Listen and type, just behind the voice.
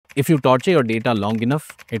If you torture your data long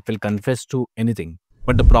enough, it will confess to anything.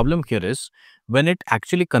 But the problem here is when it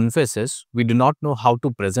actually confesses, we do not know how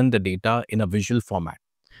to present the data in a visual format.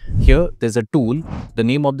 Here, there's a tool. The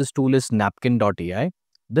name of this tool is Napkin AI.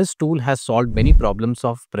 This tool has solved many problems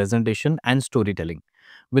of presentation and storytelling.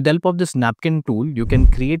 With the help of this Napkin tool, you can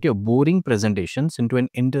create your boring presentations into an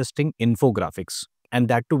interesting infographics, and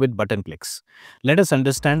that too with button clicks. Let us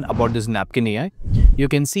understand about this Napkin AI. You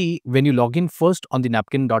can see when you log in first on the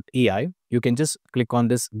Napkin AI, you can just click on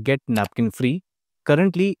this Get Napkin Free.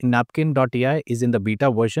 Currently, Napkin AI is in the beta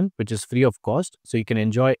version, which is free of cost, so you can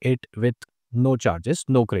enjoy it with no charges,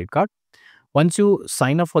 no credit card. Once you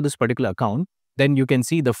sign up for this particular account, then you can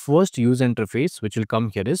see the first user interface which will come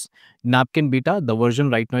here is Napkin Beta. The version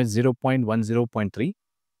right now is 0.10.3.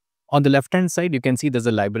 On the left hand side, you can see there's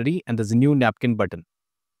a library and there's a new napkin button.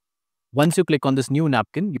 Once you click on this new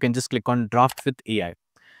napkin, you can just click on Draft with AI.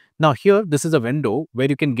 Now here, this is a window where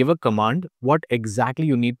you can give a command what exactly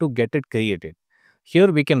you need to get it created.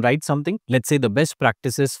 Here we can write something, let's say the best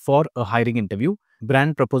practices for a hiring interview,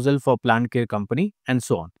 brand proposal for plant care company, and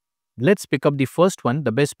so on. Let's pick up the first one,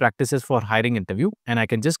 the best practices for hiring interview, and I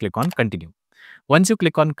can just click on continue. Once you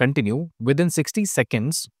click on continue, within 60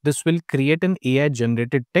 seconds, this will create an AI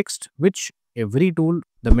generated text, which every tool,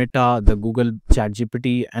 the Meta, the Google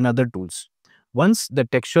ChatGPT and other tools. Once the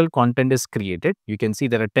textual content is created, you can see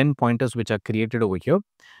there are 10 pointers which are created over here.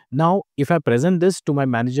 Now, if I present this to my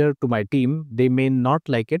manager, to my team, they may not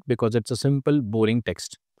like it because it's a simple, boring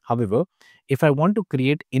text. However, if I want to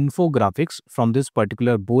create infographics from this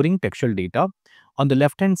particular boring textual data, on the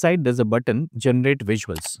left hand side, there's a button Generate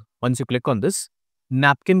Visuals. Once you click on this,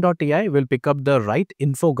 Napkin AI will pick up the right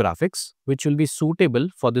infographics which will be suitable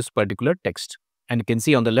for this particular text. And you can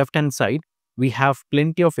see on the left hand side, we have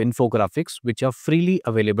plenty of infographics which are freely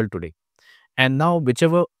available today. And now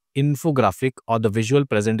whichever infographic or the visual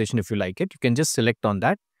presentation, if you like it, you can just select on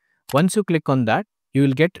that. Once you click on that, you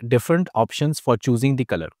will get different options for choosing the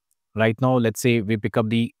color. Right now, let's say we pick up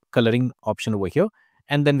the coloring option over here,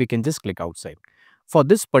 and then we can just click outside. For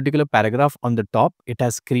this particular paragraph on the top, it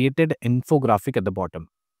has created infographic at the bottom.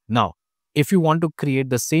 Now, if you want to create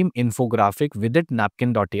the same infographic with it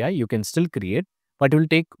Napkin AI, you can still create, but it will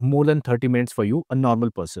take more than 30 minutes for you, a normal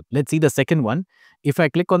person. Let's see the second one. If I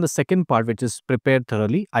click on the second part, which is prepared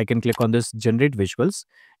thoroughly, I can click on this generate visuals.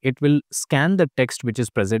 It will scan the text which is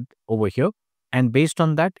present over here. And based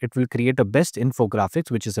on that, it will create a best infographics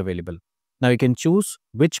which is available. Now you can choose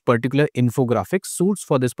which particular infographic suits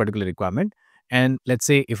for this particular requirement. And let's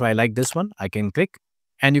say if I like this one, I can click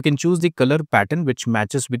and you can choose the color pattern which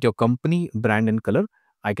matches with your company brand and color.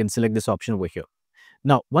 I can select this option over here.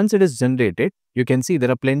 Now, once it is generated, you can see there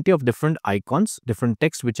are plenty of different icons, different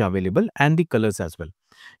text which are available and the colors as well.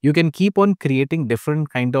 You can keep on creating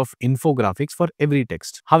different kind of infographics for every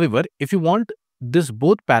text. However, if you want this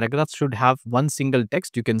both paragraphs should have one single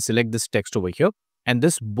text, you can select this text over here and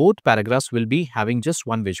this both paragraphs will be having just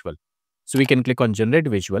one visual. So we can click on generate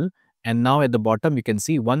visual and now at the bottom you can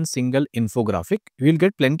see one single infographic. You will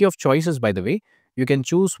get plenty of choices by the way. You can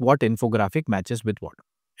choose what infographic matches with what.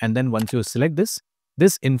 And then once you select this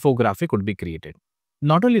infographic would be created.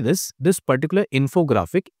 Not only this particular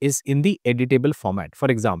infographic is in the editable format. For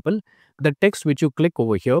example, the text which you click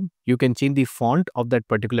over here, you can change the font of that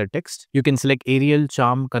particular text. You can select Arial,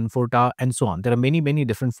 Charm, Conforta, and so on. There are many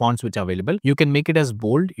different fonts which are available. You can make it as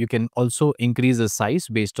bold. You can also increase the size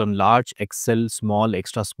based on large, XL, small,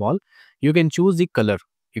 extra small. You can choose the color.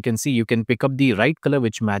 You can see you can pick up the right color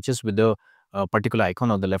which matches with the particular icon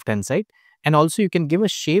on the left hand side. And also you can give a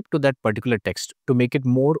shape to that particular text to make it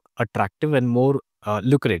more attractive and more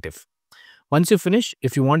lucrative. Once you finish,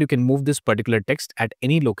 if you want, you can move this particular text at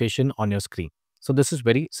any location on your screen. So this is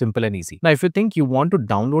very simple and easy. Now, if you think you want to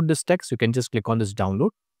download this text, you can just click on this download.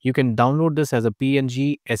 You can download this as a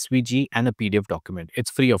PNG, SVG and a PDF document.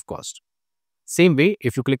 It's free of cost. Same way,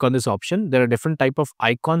 if you click on this option, there are different type of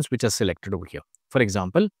icons which are selected over here. For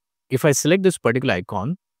example, if I select this particular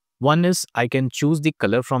icon, one is I can choose the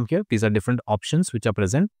color from here. These are different options which are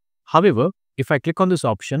present. However, if I click on this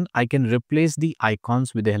option, I can replace the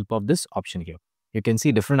icons with the help of this option here. You can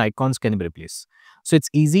see different icons can be replaced. So it's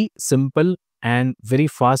easy, simple, and very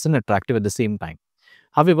fast and attractive at the same time.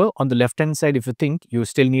 However, on the left hand side, if you think you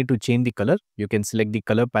still need to change the color, you can select the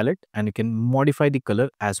color palette and you can modify the color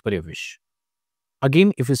as per your wish.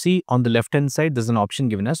 Again, if you see on the left hand side, there's an option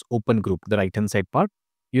given as open group, the right hand side part.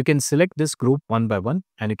 You can select this group one by one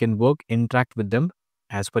and you can interact with them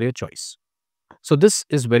as per your choice. So this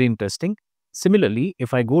is very interesting. Similarly,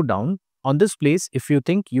 if I go down on this place, if you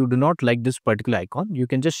think you do not like this particular icon, you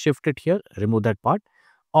can just shift it here, remove that part.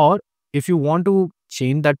 Or if you want to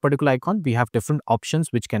change that particular icon, we have different options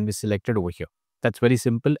which can be selected over here. That's very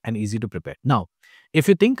simple and easy to prepare. Now, if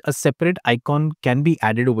you think a separate icon can be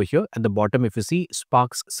added over here at the bottom, if you see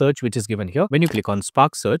Sparks search, which is given here, when you click on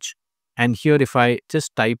Spark search, and here if I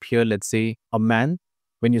just type here, let's say a man,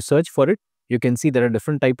 when you search for it, you can see there are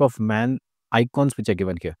different type of man icons which are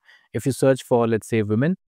given here. If you search for, let's say,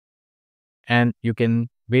 women, and you can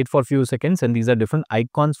wait for a few seconds, and these are different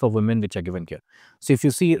icons for women which are given here. So if you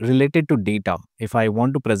see related to data, if I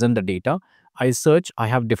want to present the data, I search, I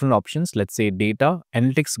have different options, let's say data,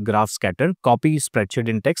 analytics, graph scatter, copy, spreadsheet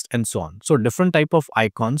in text, and so on. So different type of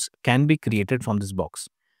icons can be created from this box.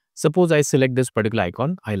 Suppose I select this particular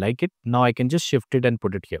icon, I like it. Now I can just shift it and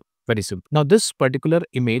put it here. Very simple. Now this particular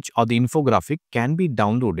image or the infographic can be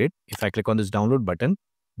downloaded. If I click on this download button,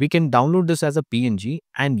 we can download this as a PNG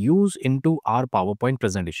and use into our PowerPoint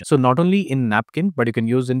presentation. So not only in Napkin, but you can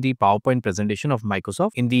use in the PowerPoint presentation of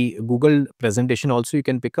Microsoft. In the Google presentation also you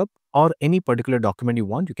can pick up, or any particular document you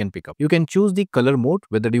want, you can pick up. You can choose the color mode,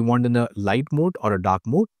 whether you want in a light mode or a dark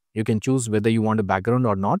mode. You can choose whether you want a background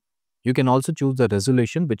or not. You can also choose the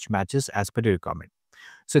resolution which matches as per your requirement.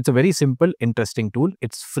 So it's a very simple, interesting tool.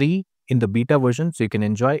 It's free in the beta version, so you can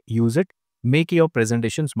enjoy, use it, make your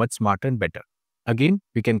presentations much smarter and better. Again,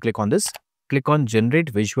 we can click on this, click on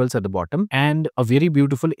generate visuals at the bottom, and a very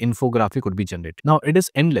beautiful infographic would be generated. Now it is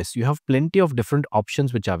endless. You have plenty of different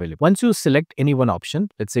options which are available. Once you select any one option,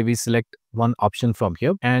 let's say we select one option from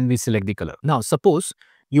here and we select the color. Now suppose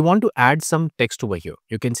you want to add some text over here.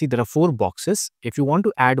 You can see there are 4 boxes. If you want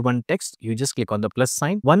to add one text, you just click on the plus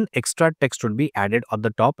sign. One extra text would be added at the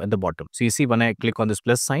top and the bottom. So you see when I click on this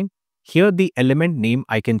plus sign, here the element name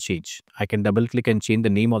I can change. I can double click and change the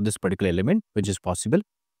name of this particular element, which is possible.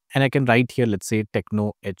 And I can write here, let's say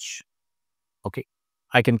Techno H. Okay.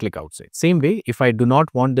 I can click outside. Same way, if I do not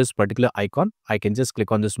want this particular icon, I can just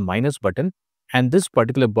click on this minus button, and this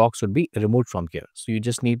particular box would be removed from here. So you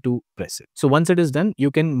just need to press it. So once it is done, you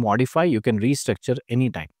can modify, you can restructure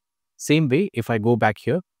anytime. Same way, if I go back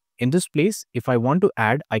here, in this place, if I want to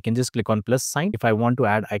add, I can just click on plus sign. If I want to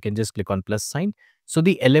add, I can just click on plus sign. So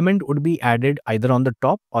the element would be added either on the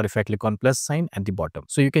top, or if I click on plus sign at the bottom.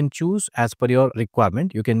 So you can choose as per your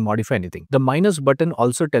requirement, you can modify anything. The minus button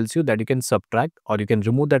also tells you that you can subtract or you can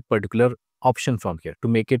remove that particular option from here to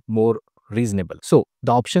make it more reasonable. So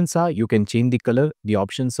the options are, you can change the color, the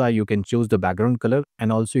options are you can choose the background color,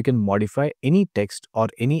 and also you can modify any text or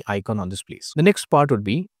any icon on this place. The next part would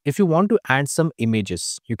be, if you want to add some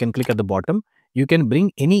images, you can click at the bottom. You can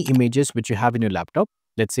bring any images which you have in your laptop.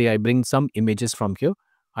 Let's say I bring some images from here.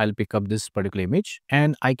 I'll pick up this particular image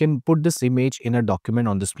and I can put this image in a document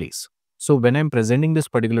on this place. So when I'm presenting this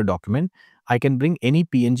particular document, I can bring any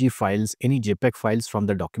PNG files, any JPEG files from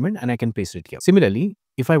the document, and I can paste it here. Similarly,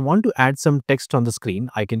 if I want to add some text on the screen,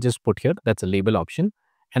 I can just put here, that's a label option,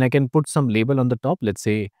 and I can put some label on the top, let's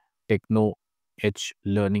say Techno H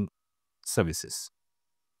Learning Services.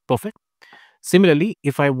 Perfect. Similarly,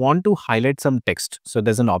 if I want to highlight some text, so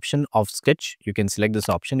there's an option of sketch. You can select this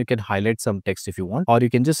option. You can highlight some text if you want, or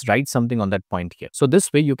you can just write something on that point here. So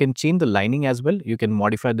this way you can change the lining as well. You can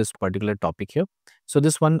modify this particular topic here. So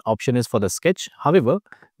this one option is for the sketch. However,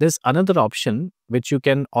 there's another option which you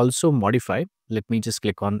can also modify. Let me just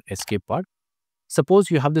click on escape part.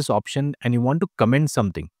 Suppose you have this option and you want to comment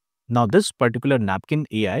something. Now this particular Napkin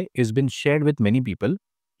AI has been shared with many people.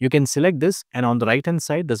 You can select this, and on the right hand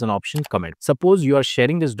side, there's an option comment. Suppose you are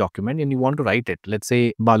sharing this document and you want to write it. Let's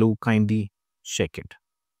say, Balu, kindly check it.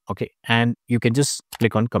 Okay. And you can just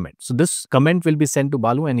click on comment. So this comment will be sent to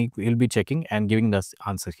Balu and he'll be checking and giving the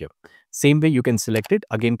answer here. Same way you can select it.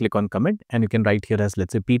 Again, click on comment and you can write here as,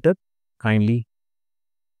 let's say, Peter, kindly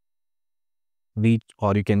read,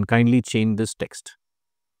 or you can kindly change this text.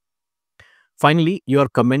 Finally, you are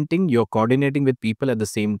commenting, you're coordinating with people at the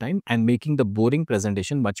same time and making the boring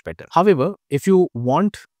presentation much better. However, if you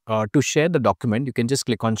want to share the document, you can just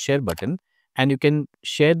click on share button and you can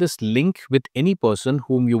share this link with any person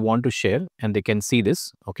whom you want to share and they can see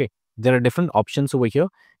this. Okay. There are different options over here.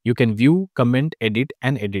 You can view, comment, edit,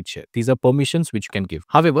 and edit share. These are permissions which you can give.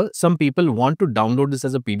 However, some people want to download this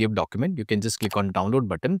as a PDF document. You can just click on download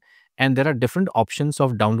button and there are different options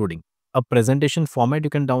of downloading. A presentation format you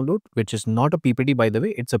can download, which is not a PPT by the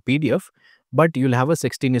way, it's a PDF, but you'll have a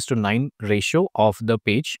 16:9 ratio of the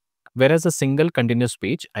page, whereas a single continuous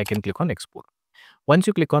page, I can click on export. Once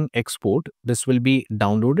you click on export, this will be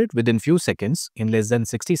downloaded within few seconds, in less than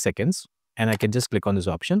 60 seconds, and I can just click on this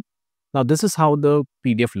option. Now this is how the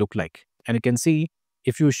PDF look like, and you can see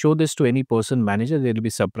if you show this to any person manager, they will be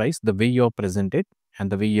surprised the way you're presented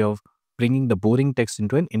and the way you're bringing the boring text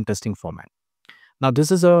into an interesting format. Now,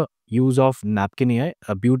 this is a use of Napkin AI,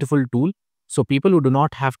 a beautiful tool. So people who do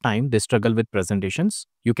not have time, they struggle with presentations.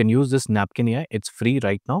 You can use this Napkin AI. It's free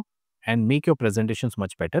right now and make your presentations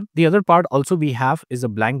much better. The other part also we have is a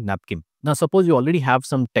blank napkin. Now, suppose you already have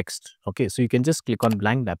some text. Okay, so you can just click on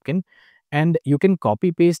blank napkin and you can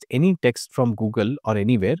copy paste any text from Google or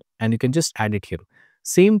anywhere and you can just add it here.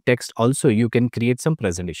 Same text also you can create some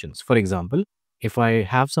presentations. For example, if I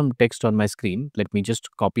have some text on my screen, let me just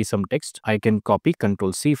copy some text. I can copy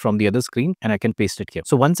Control C from the other screen and I can paste it here.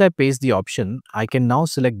 So once I paste the option, I can now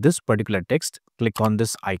select this particular text, click on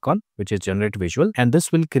this icon, which is generate visual, and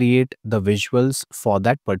this will create the visuals for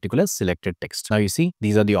that particular selected text. Now you see,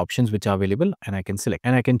 these are the options which are available and I can select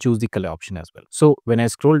and I can choose the color option as well. So when I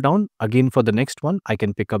scroll down again for the next one, I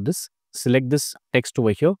can pick up this, select this text over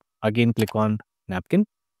here, again click on napkin,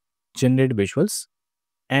 generate visuals,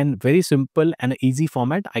 and very simple and easy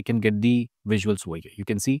format, I can get the visuals over here. You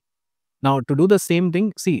can see. Now to do the same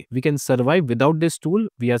thing, see, we can survive without this tool.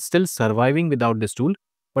 We are still surviving without this tool.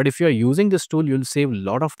 But if you are using this tool, you'll save a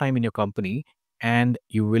lot of time in your company and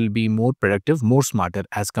you will be more productive, more smarter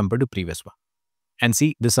as compared to previous one. And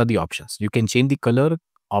see, these are the options. You can change the color,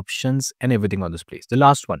 options, and everything on this place. The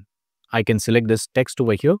last one, I can select this text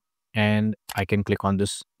over here and I can click on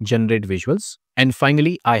this generate visuals. And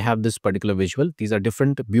finally, I have this particular visual. These are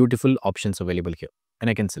different beautiful options available here and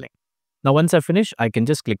I can select. Now, once I finish, I can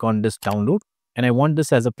just click on this download and I want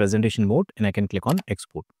this as a presentation mode and I can click on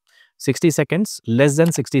export. 60 seconds, less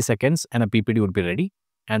than 60 seconds and a PPT would be ready.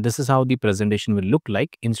 And this is how the presentation will look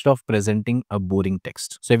like instead of presenting a boring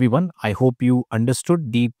text. So everyone, I hope you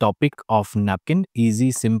understood the topic of napkin.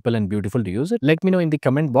 Easy, simple and beautiful to use it. Let me know in the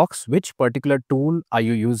comment box which particular tool are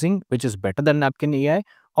you using which is better than Napkin AI,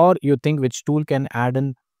 or you think which tool can add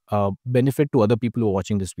an benefit to other people who are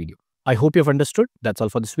watching this video. I hope you've understood. That's all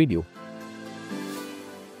for this video.